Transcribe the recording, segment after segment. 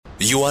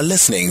You are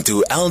listening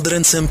to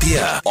Aldrin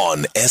Sampear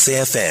on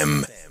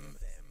SAFM.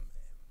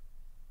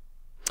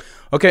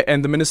 Okay,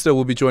 and the Minister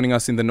will be joining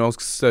us in the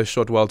next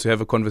short while to have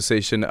a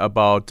conversation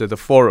about the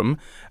forum,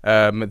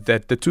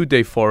 the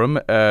two-day forum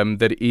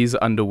that is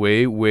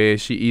underway, where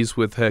she is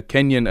with her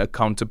Kenyan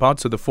counterpart.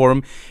 So the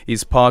forum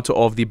is part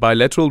of the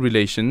bilateral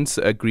relations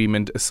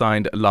agreement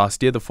signed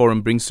last year. The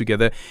forum brings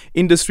together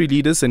industry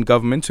leaders and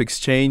government to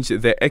exchange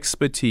their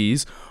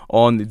expertise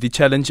on the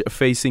challenge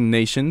facing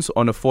nations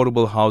on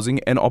affordable housing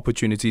and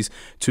opportunities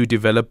to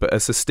develop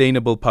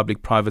sustainable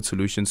public-private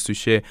solutions. To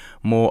share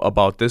more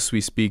about this, we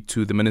speak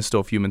to the Minister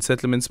of Human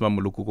Settlements,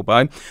 Mmamoloko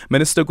Kubayi.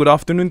 Minister, good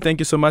afternoon. Thank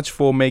you so much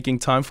for making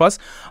time for us.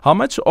 How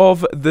much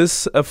of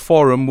this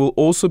forum will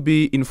also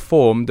be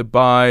informed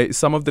by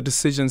some of the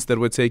decisions that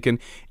were taken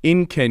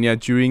in Kenya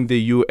during the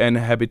UN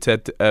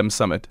Habitat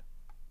Summit?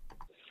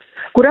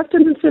 Good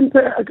afternoon,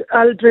 Senator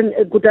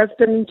Aldrin. Good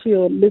afternoon to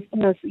your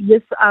listeners.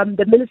 Yes,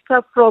 the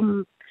Minister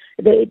from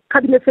the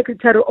Cabinet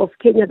Secretary of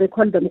Kenya, they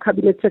call them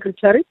Cabinet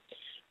Secretary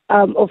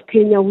of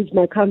Kenya, who's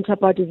my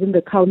counterpart, is in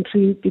the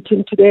country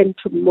between today and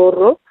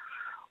tomorrow.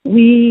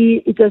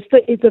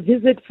 It's a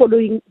visit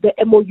following the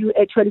MOU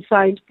actually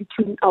signed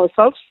between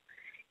ourselves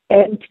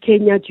and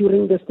Kenya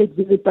during the state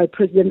visit by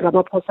President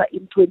Ramaphosa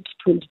in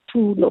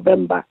 2022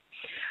 November.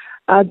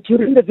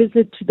 During the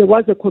visit, there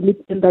was a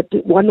commitment that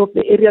one of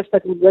the areas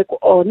that we work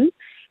on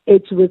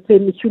is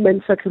within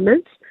human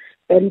settlements,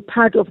 and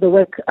part of the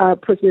work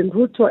President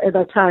Ruto at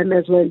that time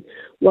as well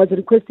was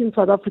requesting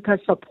South Africa's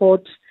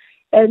support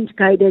and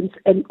guidance,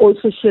 and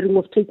also sharing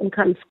of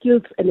technical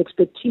skills and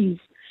expertise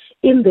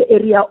in the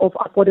area of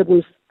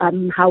affordable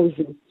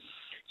housing.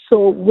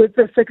 So with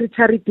the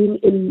Secretary being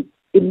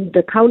in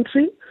the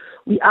country,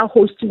 we are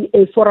hosting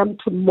a forum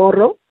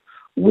tomorrow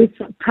with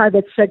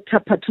private sector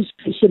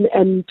participation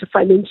and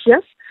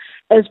financiers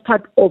as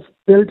part of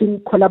building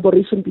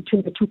collaboration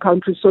between the two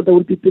countries. So there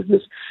will be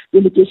business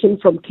delegation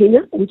from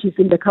Kenya, which is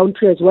in the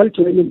country as well,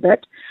 joining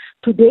that.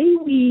 Today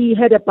we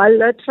had a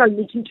bilateral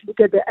meeting to look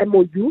at the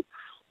MOU.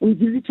 We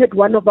visited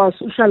one of our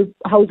social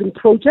housing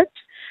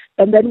projects,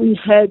 and then we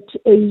had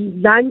a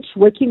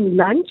working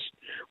lunch,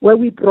 where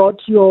we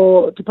brought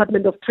your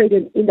Department of Trade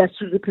and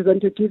Industry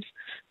representatives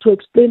to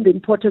explain the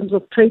importance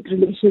of trade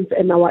relations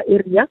in our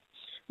area.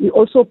 We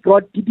also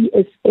brought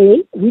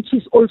DBSA, which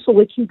is also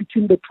working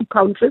between the two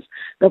countries.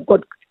 They've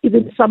got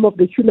even some of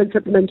the human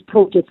settlement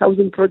projects,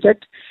 housing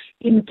projects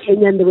in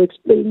Kenya, and they were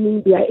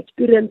explaining their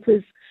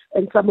experiences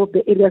and some of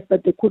the areas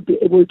that they could be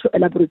able to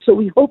elaborate. So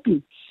we're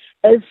hoping,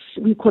 as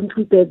we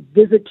conclude the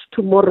visit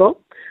tomorrow,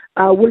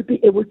 we'll be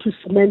able to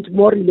cement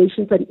more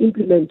relations and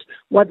implement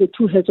what the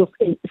two heads of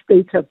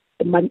state have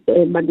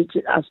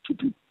mandated us to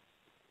do.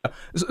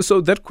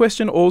 So that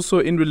question also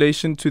in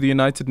relation to the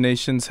United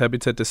Nations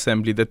Habitat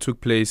Assembly that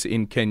took place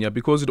in Kenya,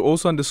 because it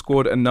also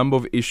underscored a number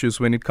of issues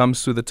when it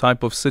comes to the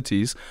type of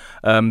cities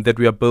that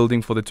we are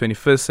building for the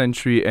 21st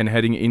century and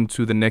heading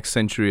into the next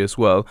century as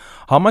well.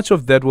 How much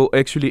of that will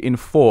actually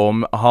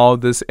inform how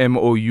this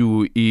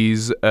MOU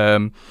is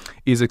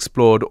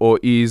explored or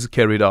is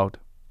carried out?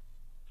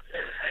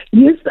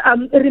 Yes,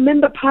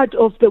 remember part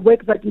of the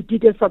work that we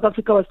did in South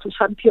Africa was to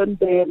champion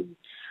the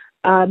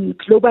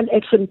Global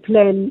Action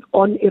Plan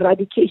on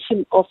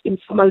eradication of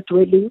informal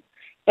dwelling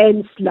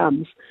and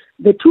slums.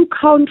 The two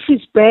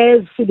countries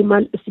bear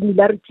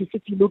similarities.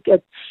 If you look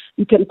at,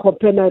 you can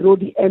compare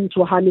Nairobi and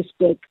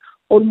Johannesburg.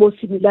 Almost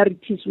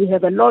similarities. We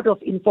have a lot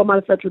of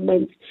informal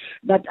settlements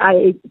that are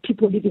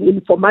people living in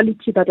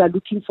informality that are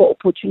looking for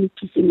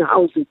opportunities in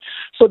housing.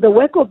 So the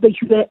work of the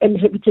UN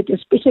Habitat,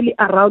 especially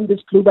around this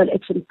Global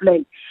Action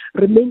Plan,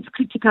 remains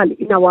critical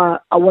in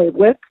our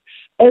work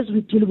as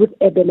we deal with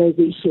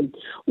urbanization.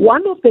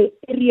 One of the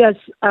areas,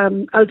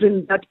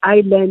 Aldrin, that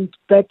I learned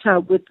better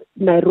with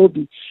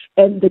Nairobi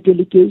and the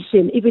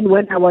delegation, even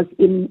when I was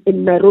in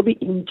Nairobi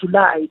in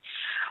July,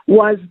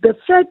 was the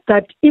fact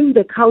that in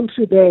the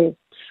country there,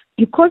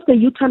 because they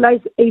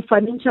utilize a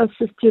financial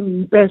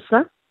system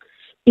better,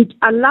 it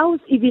allows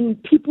even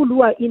people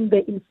who are in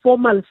the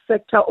informal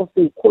sector of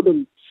the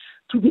economy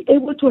to be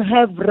able to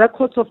have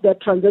records of their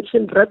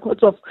transaction,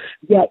 records of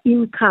their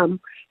income,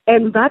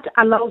 and that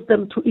allows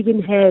them to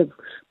even have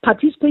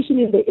participation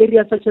in the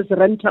areas such as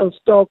rental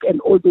stock and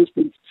all those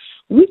things,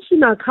 which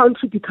in our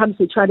country becomes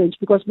a challenge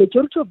because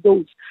majority of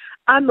those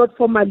are not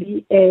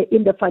formally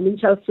in the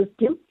financial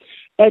system.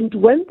 And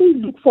when they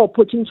look for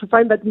opportunity to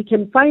find that we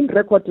can find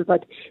records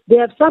that they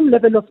have some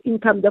level of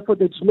income, therefore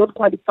they do not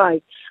qualify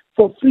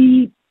for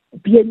free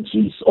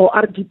BNGs or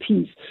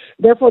RDPs.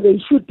 Therefore, they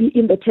should be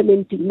in the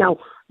tenanting. Now,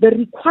 the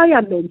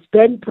requirements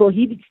then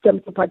prohibits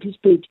them to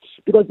participate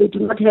because they do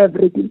not have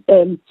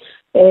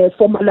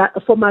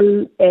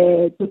formal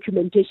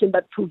documentation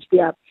that proves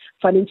their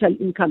financial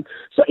income.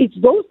 So it's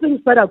those things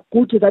that are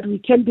good that we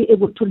can be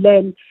able to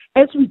learn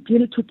as we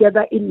deal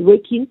together in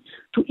working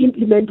to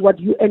implement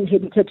what UN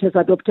Habitat has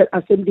adopted,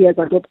 Assembly has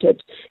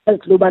adopted as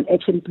Global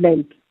Action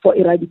Plan for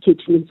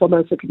eradicating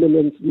informal settlement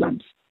and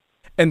slums.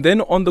 And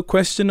then on the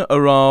question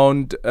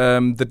around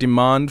the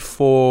demand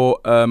for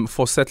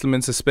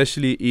settlements,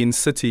 especially in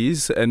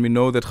cities, and we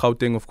know that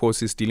Gauteng, of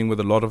course, is dealing with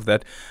a lot of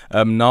that.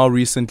 Now,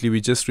 recently,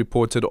 we just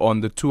reported on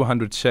the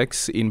 200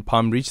 shacks in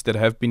Palm Reach that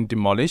have been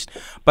demolished.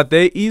 But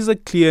there is a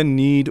clear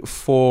need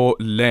for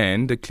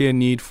land, a clear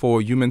need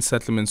for human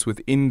settlements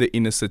within the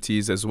inner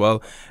cities as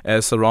well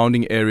as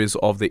surrounding areas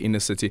of the inner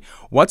city.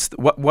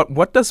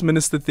 What does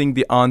Minister think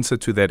the answer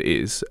to that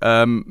is?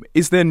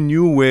 Is there a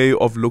new way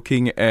of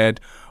looking at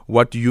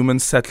what human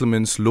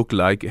settlements look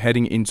like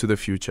heading into the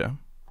future?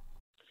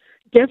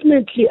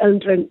 Definitely,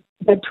 Aldrin.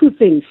 There are two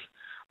things.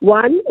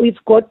 One,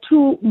 we've got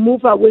to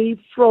move away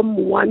from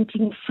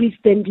wanting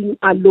freestanding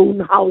alone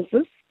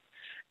houses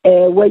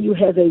where you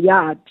have a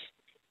yard,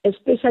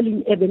 especially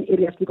in urban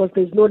areas, because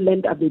there's no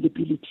land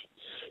availability.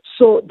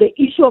 So the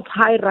issue of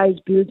high-rise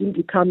building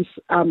becomes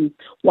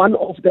one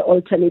of the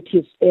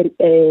alternative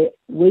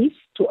ways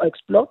to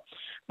explore.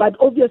 But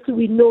obviously,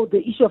 we know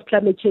the issue of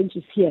climate change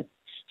is here.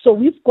 So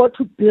we've got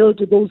to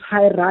build those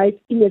high-rise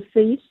in a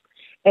safe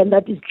and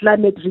that is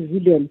climate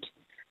resilient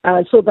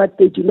so that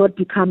they do not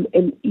become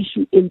an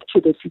issue into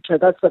the future.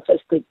 That's the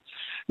first thing.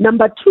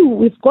 Number two,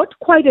 we've got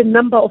quite a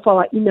number of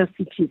our inner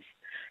cities.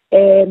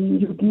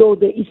 You know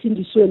the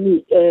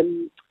Isindisweni,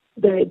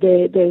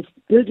 the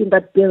building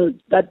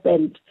that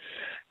bend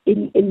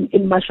in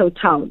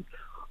Marshalltown,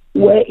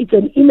 where it's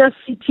an inner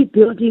city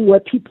building where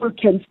people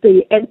can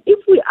stay. And if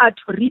we are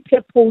to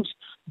repurpose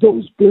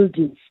those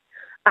buildings,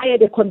 I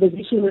had a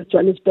conversation with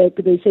Johannesburg.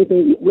 They say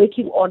they're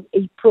working on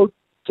a project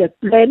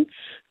plan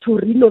to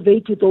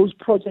renovate those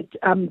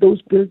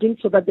buildings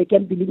so that they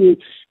can be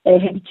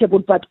habitable,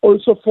 but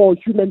also for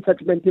human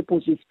settlement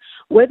purposes,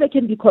 where they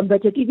can be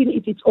converted, even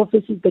if it's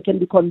offices, they can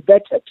be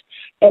converted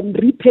and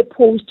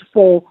repurposed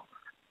for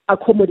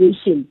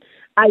accommodation.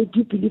 I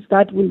do believe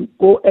that will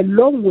go a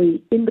long way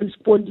in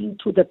responding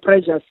to the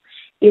pressures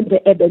in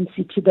the urban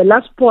city. The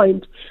last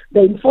point,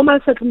 the informal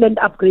settlement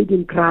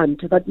upgrading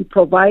grant that we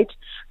provide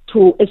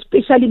to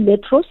especially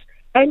metros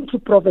and to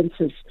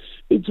provinces.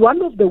 It's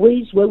one of the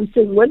ways where we're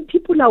saying when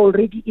people are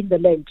already in the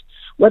land,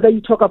 whether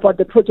you talk about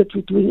the project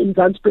we're doing in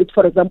Zanspruit,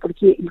 for example,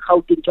 here in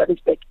Gauteng,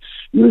 Johannesburg,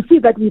 you'll see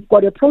that we've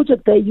got a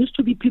project there. Used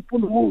to be people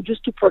who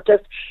used to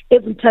protest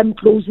every time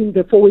closing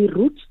the four-way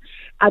routes.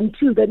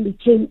 Until then, we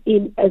came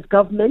in as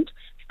government,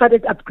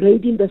 started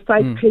upgrading the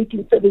site,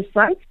 creating service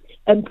sites,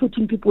 and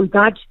putting people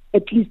that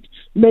at least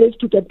managed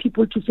to get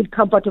people to feel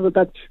comfortable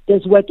that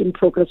there's work in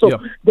progress. So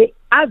there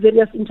are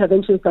various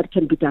interventions that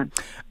can be done.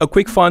 A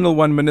quick final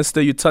one,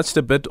 Minister. You touched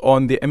a bit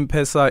on the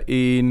M-Pesa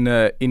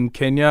in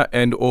Kenya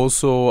and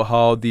also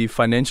how the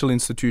financial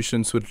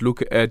institutions would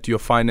look at your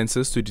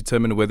finances to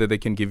determine whether they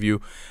can give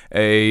you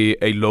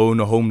a loan,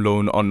 a home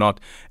loan or not.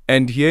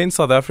 And here in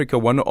South Africa,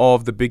 one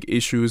of the big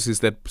issues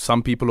is that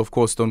some people, of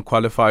course, don't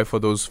qualify for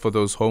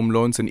those home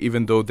loans. And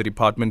even though the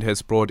department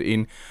has brought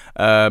in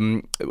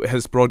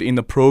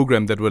a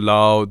program that will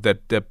allow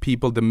that the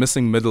people, the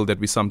missing middle that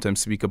we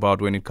sometimes speak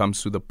about when it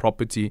comes to the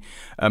property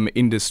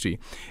industry,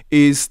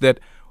 is that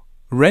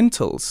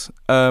rentals.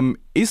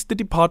 Is the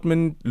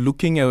department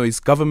looking, or is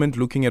government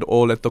looking at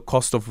all at the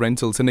cost of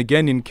rentals? And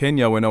again, in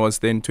Kenya, when I was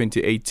there in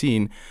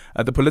 2018,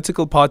 the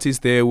political parties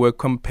there were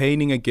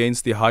campaigning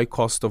against the high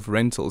cost of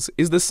rentals.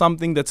 Is this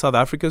something that South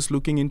Africa is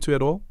looking into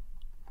at all?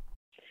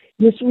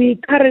 Yes, we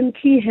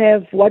currently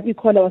have what we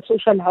call our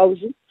social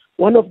housing.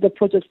 One of the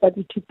projects that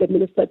we took the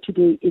minister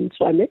today in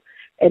Tshwane,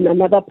 and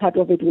another part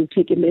of it will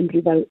take him in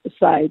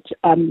Riverside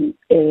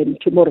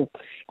tomorrow.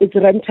 It's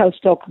rental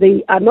stock.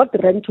 They are not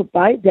rent to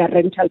buy, they are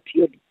rental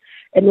purely.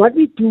 And what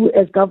we do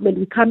as government,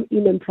 we come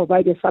in and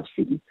provide a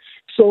subsidy.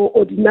 So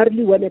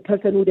ordinarily when a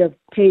person would have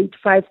paid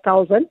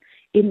 5,000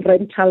 in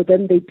rental,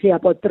 then they pay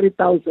about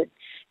 3,000.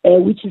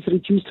 Which is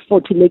reduced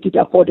to make it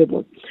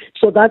affordable.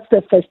 So that's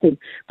the first thing.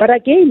 But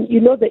again,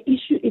 the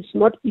issue is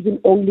not even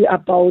only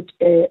about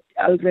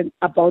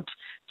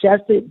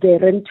just the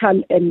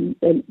rental, and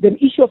the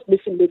issue of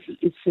missing middle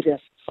is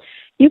serious.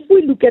 If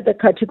we look at the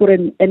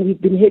category, and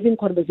we've been having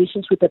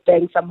conversations with the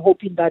banks, I'm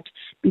hoping that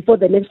before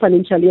the next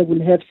financial year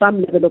we'll have some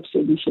level of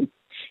solution.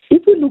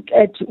 If we look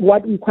at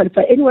what we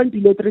qualify, anyone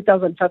below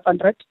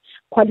 3,500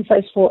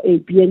 qualifies for a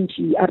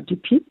BNG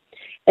RDP.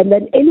 And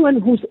then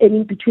anyone who's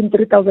earning between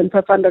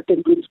 3,500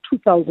 and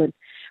 22,000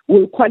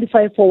 will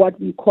qualify for what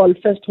we call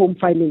first home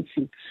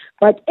financing.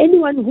 But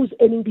anyone who's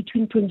earning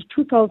between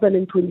 22,000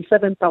 and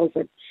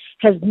 27,000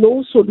 has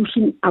no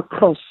solution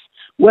across,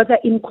 whether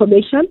in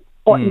commercial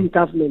or in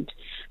government,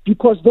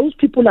 because those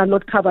people are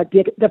not covered.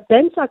 The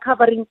banks are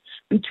covering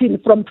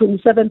from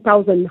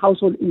 27,000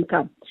 household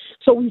income.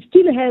 So we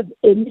still have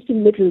a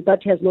missing middle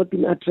that has not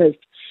been addressed.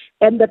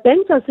 And the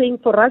banks are saying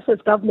for us as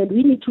government,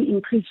 we need to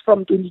increase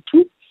from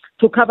 22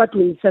 to cover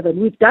 27.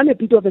 We've done a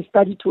bit of a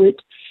study to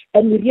it,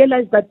 and we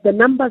realize that the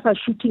numbers are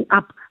shooting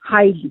up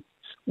highly,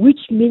 which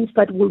means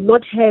that we'll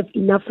not have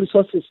enough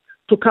resources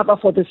to cover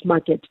for this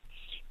market.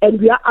 And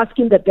we are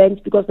asking the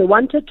banks, because they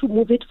wanted to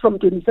move it from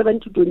 27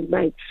 to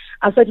 29.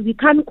 I said we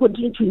can't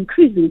continue to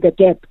increase the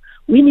gap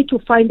We need to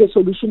find a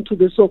solution to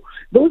this. So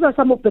those are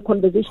some of the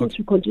conversations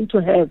we continue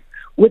to have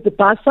with the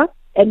BASA,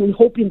 and we're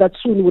hoping that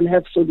soon we'll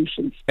have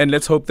solutions. And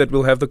let's hope that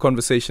we'll have the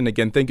conversation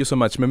again. Thank you so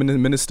much,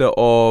 Minister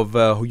of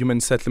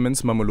Human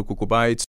Settlements, Mmamoloko Kubayi.